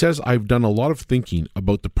 He says, I've done a lot of thinking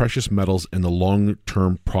about the precious metals and the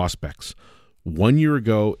long-term prospects. 1 year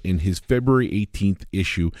ago, in his February 18th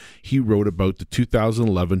issue, he wrote about the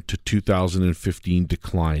 2011 to 2015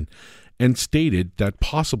 decline and stated that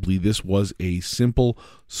possibly this was a simple,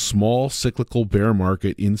 small cyclical bear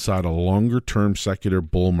market inside a longer-term secular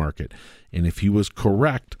bull market. And if he was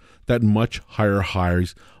correct, that much higher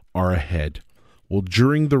highs are ahead. Well,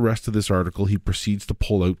 during the rest of this article, he proceeds to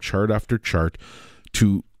pull out chart after chart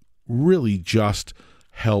to really just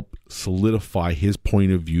help solidify his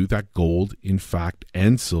point of view that gold, in fact,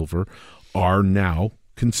 and silver are now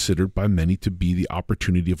considered by many to be the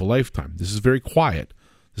opportunity of a lifetime. This is very quiet.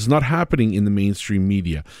 This is not happening in the mainstream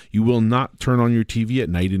media. You will not turn on your TV at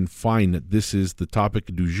night and find that this is the topic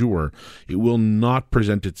du jour. It will not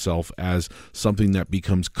present itself as something that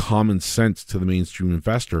becomes common sense to the mainstream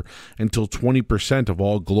investor until 20% of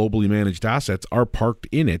all globally managed assets are parked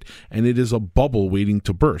in it, and it is a bubble waiting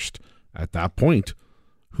to burst. At that point,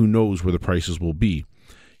 who knows where the prices will be.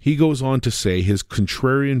 He goes on to say his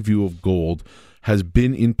contrarian view of gold has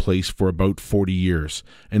been in place for about 40 years,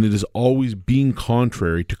 and it is always being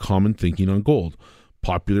contrary to common thinking on gold.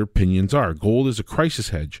 Popular opinions are gold is a crisis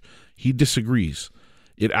hedge. He disagrees.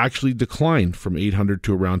 It actually declined from 800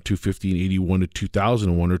 to around 250 in 81 to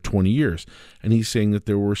 2001, or 20 years, and he's saying that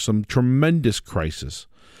there were some tremendous crises.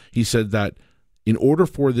 He said that in order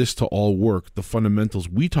for this to all work, the fundamentals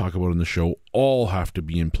we talk about on the show all have to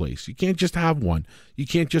be in place. You can't just have one. You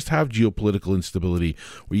can't just have geopolitical instability,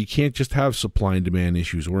 or you can't just have supply and demand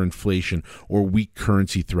issues, or inflation, or weak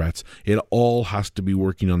currency threats. It all has to be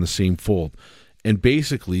working on the same fold. And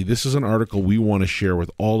basically, this is an article we want to share with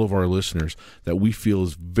all of our listeners that we feel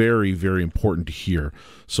is very, very important to hear.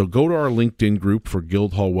 So go to our LinkedIn group for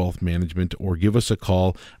Guildhall Wealth Management, or give us a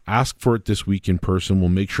call. Ask for it this week in person. We'll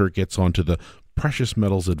make sure it gets onto the Precious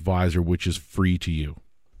Metals Advisor, which is free to you.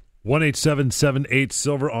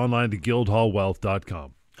 1-877-8-SILVER, online to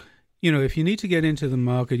guildhallwealth.com. You know, if you need to get into the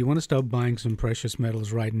market, you want to start buying some precious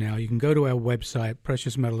metals right now, you can go to our website,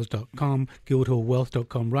 preciousmetals.com,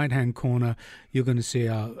 guildhallwealth.com, right-hand corner. You're going to see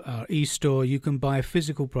our e-store. You can buy a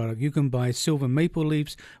physical product. You can buy silver maple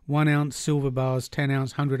leafs, 1 ounce silver bars, 10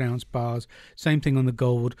 ounce, 100 ounce bars. Same thing on the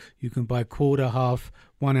gold. You can buy quarter, half,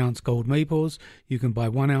 1 ounce gold maples. You can buy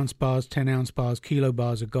 1 ounce bars, 10 ounce bars, kilo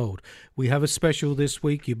bars of gold. We have a special this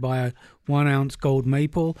week. You buy a 1 ounce gold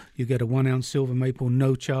maple, you get a 1 ounce silver maple,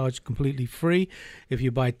 no charge, completely free. If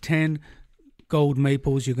you buy 10 gold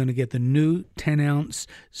maples, you're going to get the new 10 ounce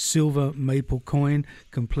silver maple coin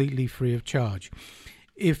completely free of charge.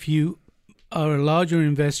 If you are a larger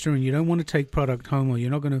investor and you don't want to take product home, or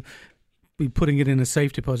you're not going to be putting it in a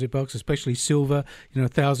safe deposit box, especially silver,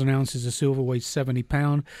 1,000 ounces of silver weighs 70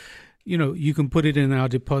 pounds. You can put it in our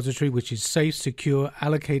depository, which is safe, secure,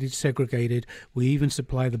 allocated, segregated. We even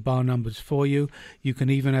supply the bar numbers for you. You can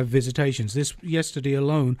even have visitations. Yesterday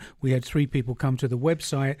alone, we had 3 people come to the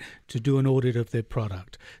website to do an audit of their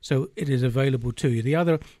product. So it is available to you. The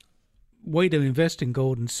other way to invest in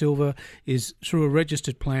gold and silver is through a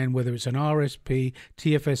registered plan, whether it's an RSP,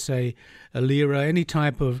 TFSA, ALIRA, any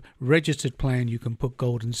type of registered plan. You can put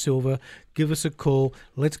gold and silver. Give us a call.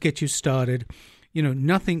 Let's get you started.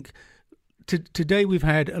 Nothing. Today we've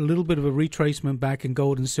had a little bit of a retracement back in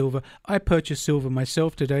gold and silver. I purchased silver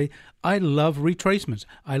myself today. I love retracements.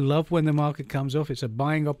 I love when the market comes off. It's a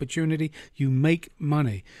buying opportunity. You make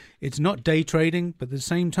money. It's not day trading, but at the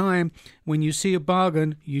same time, when you see a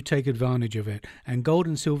bargain, you take advantage of it. And gold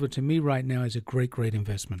and silver to me right now is a great, great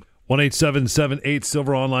investment.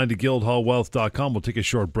 1-877-8-SILVER, online to guildhallwealth.com. We'll take a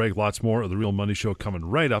short break. Lots more of The Real Money Show coming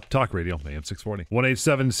right up. Talk Radio, AM 640.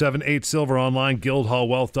 1-877-8-SILVER, online,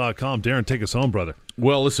 guildhallwealth.com. Darren, take us home, brother.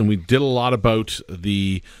 Well, listen, we did a lot about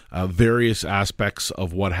the various aspects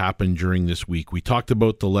of what happened during this week. We talked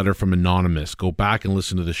about the letter from Anonymous. Go back and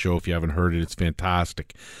listen to the show if you haven't heard it. It's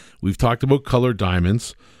fantastic. We've talked about colored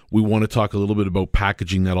diamonds. We want to talk a little bit about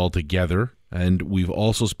packaging that all together. And we've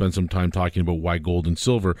also spent some time talking about why gold and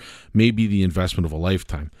silver may be the investment of a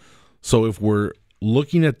lifetime. So if we're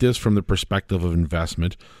looking at this from the perspective of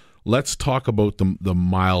investment, let's talk about the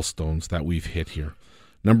milestones that we've hit here.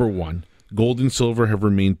 Number one, gold and silver have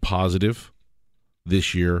remained positive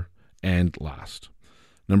this year and last.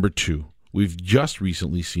 Number two, we've just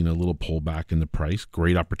recently seen a little pullback in the price.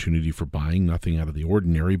 Great opportunity for buying, nothing out of the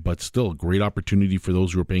ordinary, but still a great opportunity for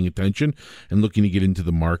those who are paying attention and looking to get into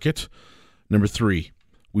the market. Number three,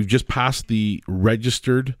 we've just passed the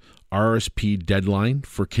registered RSP deadline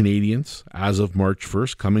for Canadians as of March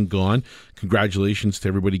 1st, come and gone. Congratulations to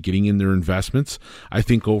everybody getting in their investments. I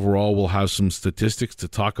think overall we'll have some statistics to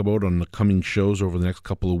talk about on the coming shows over the next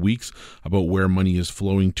couple of weeks about where money is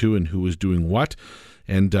flowing to and who is doing what.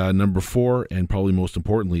 And number four, and probably most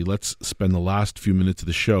importantly, let's spend the last few minutes of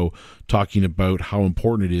the show talking about how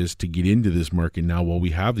important it is to get into this market now while we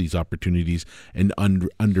have these opportunities and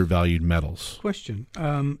undervalued metals. Question.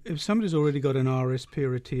 If somebody's already got an RSP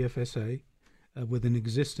or a TFSA with an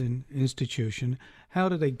existing institution, how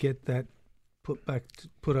do they get that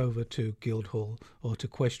put over to Guildhall or to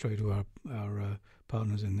Questrade, who are our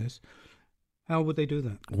partners in this? How would they do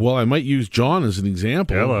that? Well, I might use John as an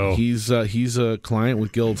example. Hello. He's a client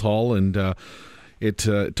with Guildhall, and it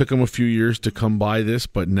took him a few years to come by this,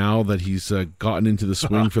 but now that he's gotten into the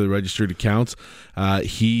swing for the registered accounts,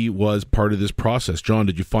 he was part of this process. John,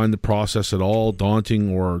 did you find the process at all daunting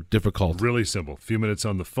or difficult? Really simple. A few minutes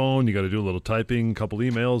on the phone. You got to do a little typing, a couple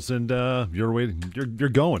emails, and you're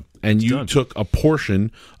going. And It's you done. took a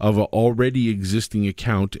portion of an already existing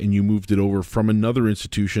account and you moved it over from another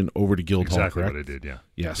institution over to Guildhall, Exactly correct? what I did, yeah.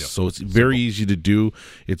 Yes, Yep. so it's very easy to do.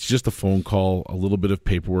 It's just a phone call, a little bit of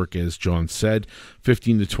paperwork, as John said,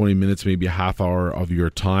 15 to 20 minutes, maybe a half hour of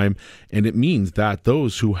your time. And it means that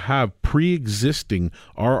those who have pre-existing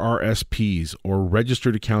RRSPs or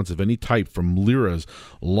registered accounts of any type, from LIRAs,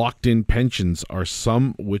 locked-in pensions, are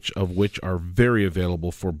some of which are very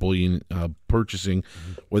available for bullion purchasing.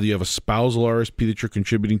 Whether you have a spousal RSP that you're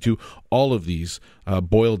contributing to, all of these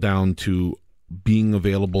boil down to being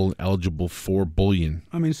available and eligible for bullion.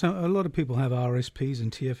 I mean, a lot of people have RSPs and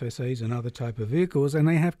TFSAs and other type of vehicles, and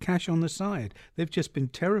they have cash on the side. They've just been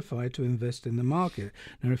terrified to invest in the market.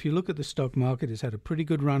 Now, if you look at the stock market, it's had a pretty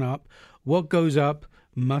good run up. What goes up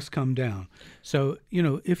must come down. So,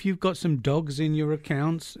 if you've got some dogs in your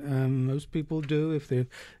accounts, most people do, if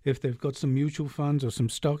they've got some mutual funds or some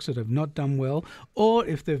stocks that have not done well, or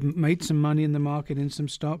if they've made some money in the market in some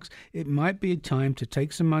stocks, it might be time to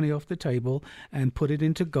take some money off the table and put it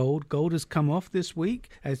into gold. Gold has come off this week,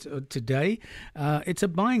 as today. It's a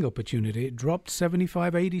buying opportunity. It dropped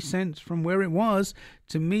 75, 80 cents from where it was.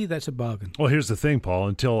 To me, that's a bargain. Well, here's the thing, Paul.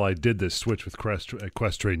 Until I did this switch with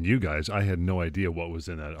Questrade and you guys, I had no idea what was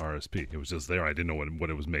in that RSP. It was just there. I didn't know what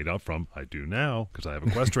it was made up from. I do now because I have a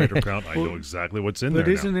Questrade account. I know exactly what's in there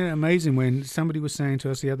But isn't now. it amazing when somebody was saying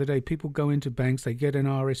to us the other day, people go into banks, they get an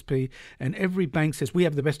RSP, and every bank says, we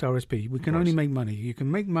have the best RSP. We can only make money. You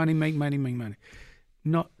can make money.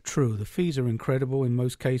 Not true. The fees are incredible in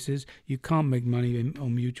most cases. You can't make money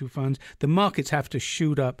on mutual funds. The markets have to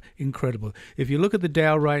shoot up incredible. If you look at the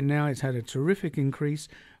Dow right now, it's had a terrific increase,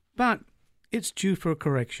 but it's due for a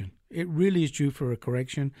correction. It really is due for a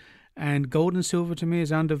correction. And gold and silver, to me,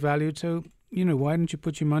 is undervalued. So, why don't you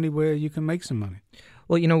put your money where you can make some money?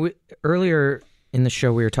 Well, earlier in the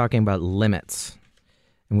show, we were talking about limits.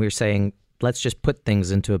 And we were saying, let's just put things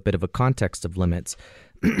into a bit of a context of limits.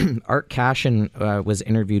 Art Cashin was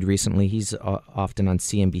interviewed recently. He's often on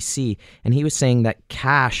CNBC, and he was saying that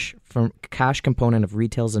cash component of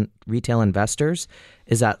retail investors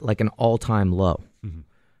is at like an all-time low. Mm-hmm.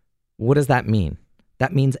 What does that mean?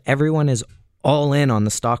 That means everyone is all in on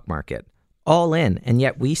the stock market, all in, and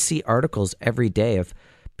yet we see articles every day of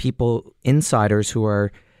people, insiders, who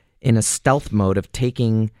are in a stealth mode of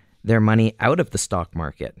taking their money out of the stock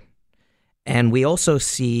market. And we also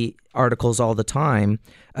see articles all the time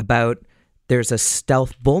about there's a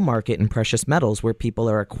stealth bull market in precious metals where people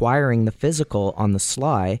are acquiring the physical on the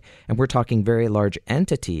sly, and we're talking very large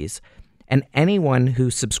entities. And anyone who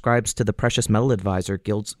subscribes to the Precious Metal Advisor,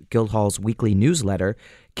 Guildhall's weekly newsletter,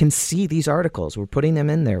 can see these articles. We're putting them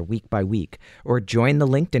in there week by week. Or join the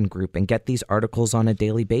LinkedIn group and get these articles on a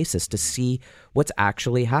daily basis to see what's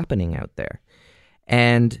actually happening out there.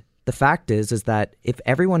 And the fact is that if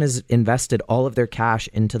everyone has invested all of their cash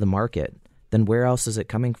into the market, then where else is it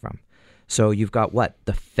coming from? So you've got what?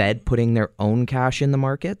 The Fed putting their own cash in the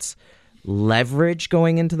markets, leverage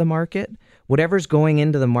going into the market. Whatever's going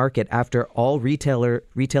into the market after all retail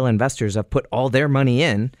investors have put all their money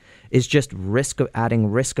in is just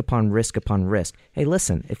adding risk upon risk upon risk. Hey,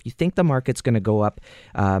 listen, if you think the market's going to go up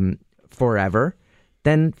forever,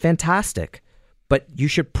 then fantastic. But you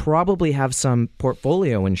should probably have some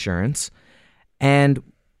portfolio insurance. And,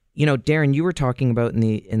 Darren, you were talking about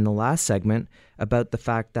in the last segment about the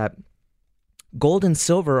fact that gold and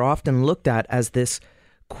silver are often looked at as this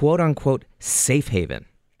quote unquote safe haven.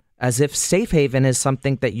 As if safe haven is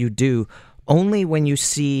something that you do only when you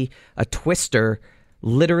see a twister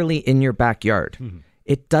literally in your backyard. Mm-hmm.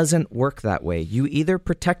 It doesn't work that way. You either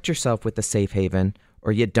protect yourself with a safe haven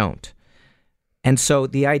or you don't. And so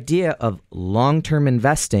the idea of long-term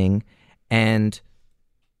investing and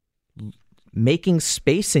making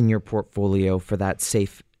space in your portfolio for that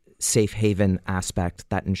safe haven aspect,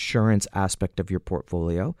 that insurance aspect of your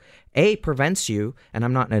portfolio, prevents you, and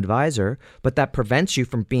I'm not an advisor, but that prevents you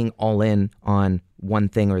from being all in on one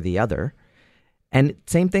thing or the other. And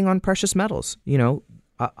same thing on precious metals.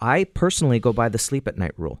 I personally go by the sleep at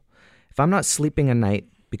night rule. If I'm not sleeping at night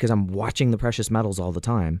because I'm watching the precious metals all the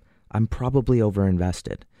time, I'm probably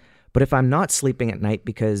overinvested. But if I'm not sleeping at night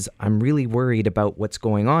because I'm really worried about what's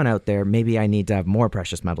going on out there, maybe I need to have more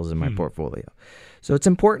precious metals in my portfolio. So it's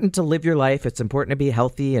important to live your life. It's important to be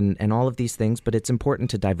healthy and all of these things, but it's important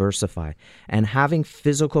to diversify. And having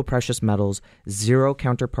physical precious metals, zero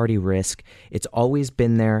counterparty risk, it's always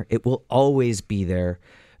been there. It will always be there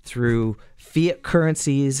through fiat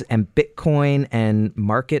currencies and Bitcoin and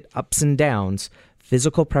market ups and downs.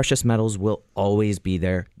 Physical precious metals will always be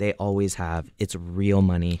there. They always have. It's real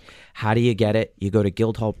money. How do you get it? You go to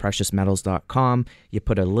guildhallpreciousmetals.com. You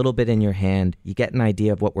put a little bit in your hand. You get an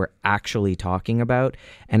idea of what we're actually talking about.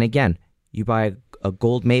 And again, you buy a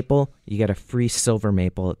gold maple, you get a free silver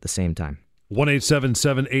maple at the same time.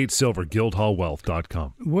 1-877-8-SILVER,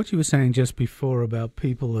 guildhallwealth.com. What you were saying just before about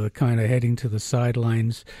people are kind of heading to the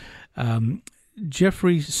sidelines,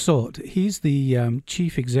 Jeffrey Salt, he's the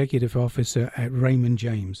chief executive officer at Raymond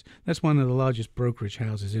James. That's one of the largest brokerage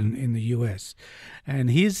houses in the U.S. And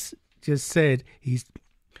he's just said,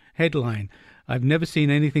 headline, "I've never seen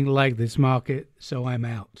anything like this market, so I'm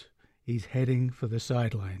out." He's heading for the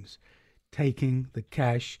sidelines, taking the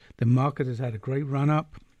cash. The market has had a great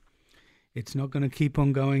run-up. It's not going to keep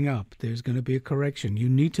on going up. There's going to be a correction. You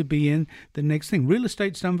need to be in the next thing. Real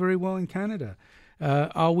estate's done very well in Canada.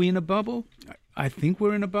 Are we in a bubble? I think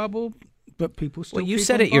we're in a bubble, but people still. Well, you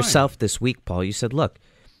said it yourself this week, Paul. You said, "Look,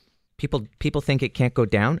 people think it can't go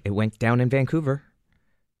down. It went down in Vancouver."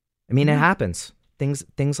 I mean, It happens.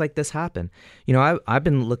 Things like this happen. I've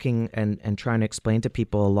been looking and trying to explain to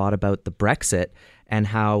people a lot about the Brexit and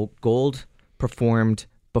how gold performed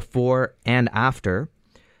before and after.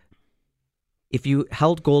 If you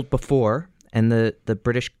held gold before and the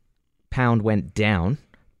British pound went down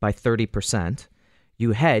by 30%,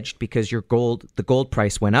 you hedged because the gold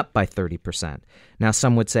price went up by 30%. Now,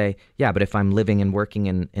 some would say, yeah, but if I'm living and working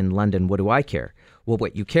in London, what do I care? Well,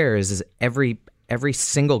 what you care is every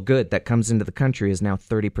single good that comes into the country is now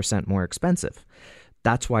 30% more expensive.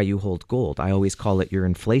 That's why you hold gold. I always call it your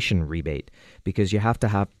inflation rebate, because you have to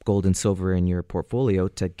have gold and silver in your portfolio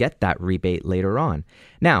to get that rebate later on.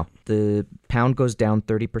 Now, the pound goes down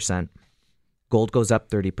 30%, gold goes up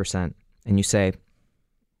 30%, and you say,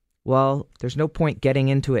 well, there's no point getting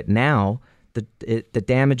into it now. The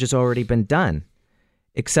damage has already been done,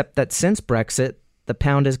 except that since Brexit, the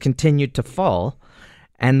pound has continued to fall,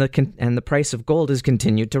 and the price of gold has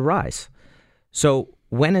continued to rise. So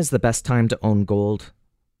when is the best time to own gold?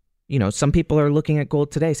 Some people are looking at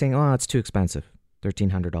gold today saying, oh, it's too expensive,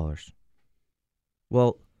 $1,300.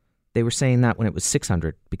 Well, they were saying that when it was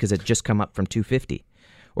 $600 because it just come up from $250,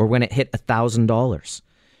 or when it hit $1,000.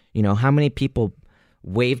 How many people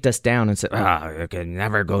waved us down and said, it can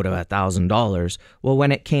never go to $1,000. Well,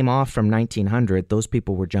 when it came off from 1900, those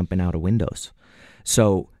people were jumping out of windows.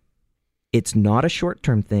 So it's not a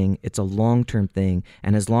short-term thing. It's a long-term thing.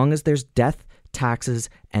 And as long as there's death, taxes,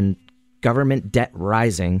 and government debt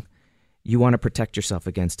rising, you want to protect yourself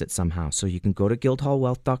against it somehow. So you can go to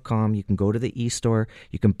guildhallwealth.com. You can go to the e-store.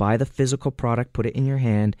 You can buy the physical product, put it in your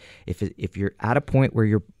hand. If you're at a point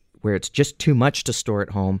where it's just too much to store at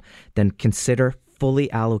home, then consider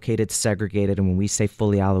fully allocated, segregated. And when we say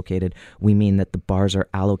fully allocated, we mean that the bars are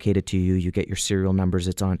allocated to you. You get your serial numbers.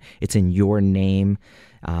 It's in your name,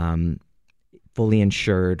 fully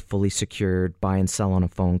insured, fully secured, buy and sell on a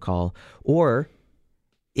phone call. Or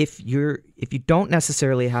if you don't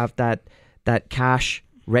necessarily have that cash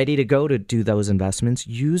ready to go to do those investments,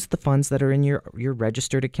 use the funds that are in your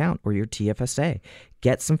registered account or your TFSA.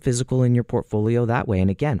 Get some physical in your portfolio that way.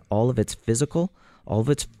 And again, all of it's physical, all of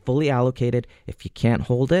it's fully allocated. If you can't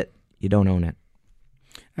hold it, you don't own it.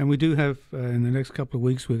 And we do have, in the next couple of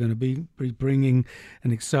weeks, we're going to be bringing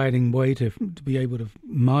an exciting way to be able to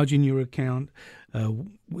margin your account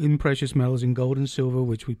in precious metals, in gold and silver,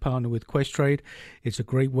 which we partner with Questrade. It's a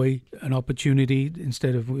great way, an opportunity.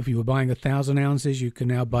 Instead of, if you were buying 1,000 ounces, you can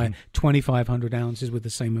now buy 2,500 ounces with the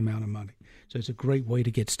same amount of money. So it's a great way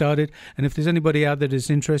to get started. And if there's anybody out there that is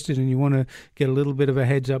interested and you want to get a little bit of a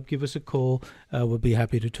heads up, give us a call. We'll be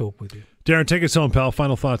happy to talk with you. Darren, take us home, pal.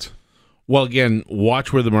 Final thoughts. Well, again,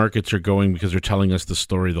 watch where the markets are going because they're telling us the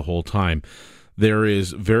story the whole time. There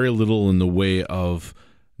is very little in the way of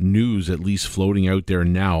news, at least floating out there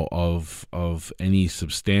now, of any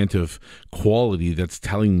substantive quality that's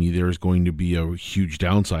telling me there is going to be a huge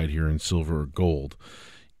downside here in silver or gold.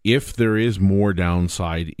 If there is more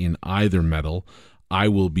downside in either metal, I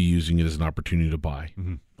will be using it as an opportunity to buy.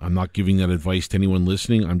 Mm-hmm. I'm not giving that advice to anyone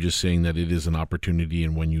listening. I'm just saying that it is an opportunity,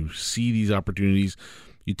 and when you see these opportunities,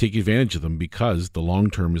 you take advantage of them because the long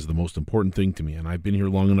term is the most important thing to me. And I've been here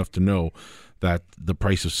long enough to know that the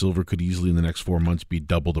price of silver could easily in the next 4 months be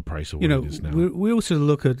double the price of what it is now. We also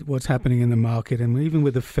look at what's happening in the market, and even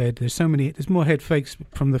with the Fed, there's more head fakes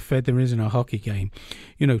from the Fed than there is in a hockey game.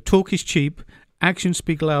 Talk is cheap. Actions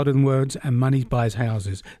speak louder than words, and money buys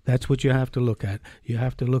houses. That's what you have to look at. You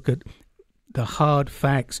have to look at the hard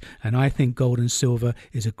facts, and I think gold and silver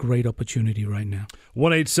is a great opportunity right now.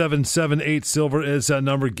 1-877-8-SILVER is that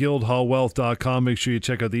number, guildhallwealth.com. Make sure you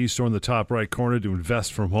check out the e-store in the top right corner to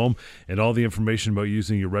invest from home, and all the information about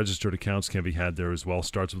using your registered accounts can be had there as well.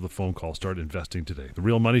 Starts with a phone call. Start investing today. The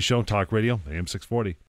Real Money Show, Talk Radio, AM 640.